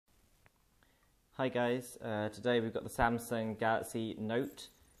Hi guys, today we've got the Samsung Galaxy Note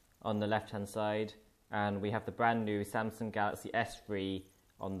on the left hand side and we have the brand new Samsung Galaxy S3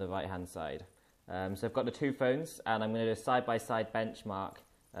 on the right hand side. So I've got the two phones and I'm going to do a side-by-side benchmark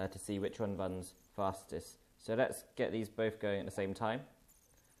to see which one runs fastest. So let's get these both going at the same time.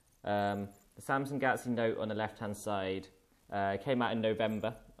 The Samsung Galaxy Note on the left hand side came out in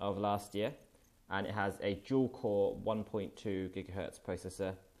November of last year and it has a dual-core 1.2 GHz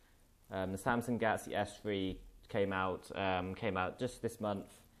processor. The Samsung Galaxy S3 came out just this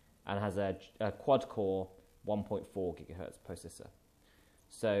month and has a quad-core 1.4 GHz processor.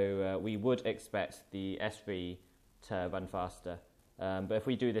 So we would expect the S3 to run faster. But if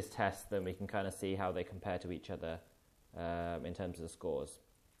we do this test, then we can kind of see how they compare to each other in terms of the scores.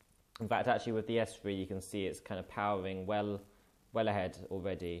 In fact, actually with the S3, you can see it's kind of powering well ahead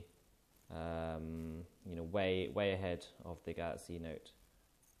already. Way ahead of the Galaxy Note.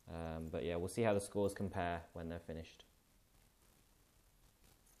 But yeah, we'll see how the scores compare when they're finished.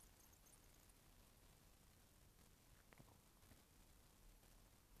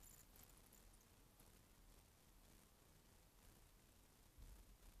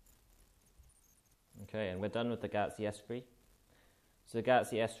 Okay, and we're done with the Galaxy S3. So the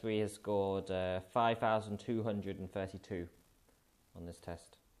Galaxy S3 has scored 5,232 on this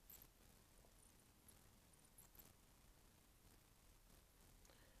test.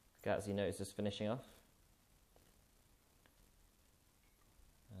 Galaxy Note is just finishing off.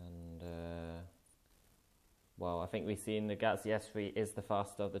 And, well, I think we've seen the Galaxy S3 is the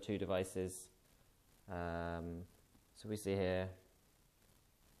faster of the two devices. So we see here,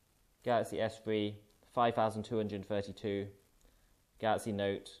 Galaxy S3, 5,232. Galaxy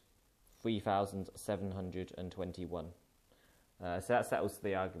Note, 3,721. So that settles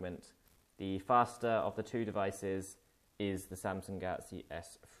the argument. The faster of the two devices is the Samsung Galaxy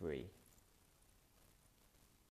S3.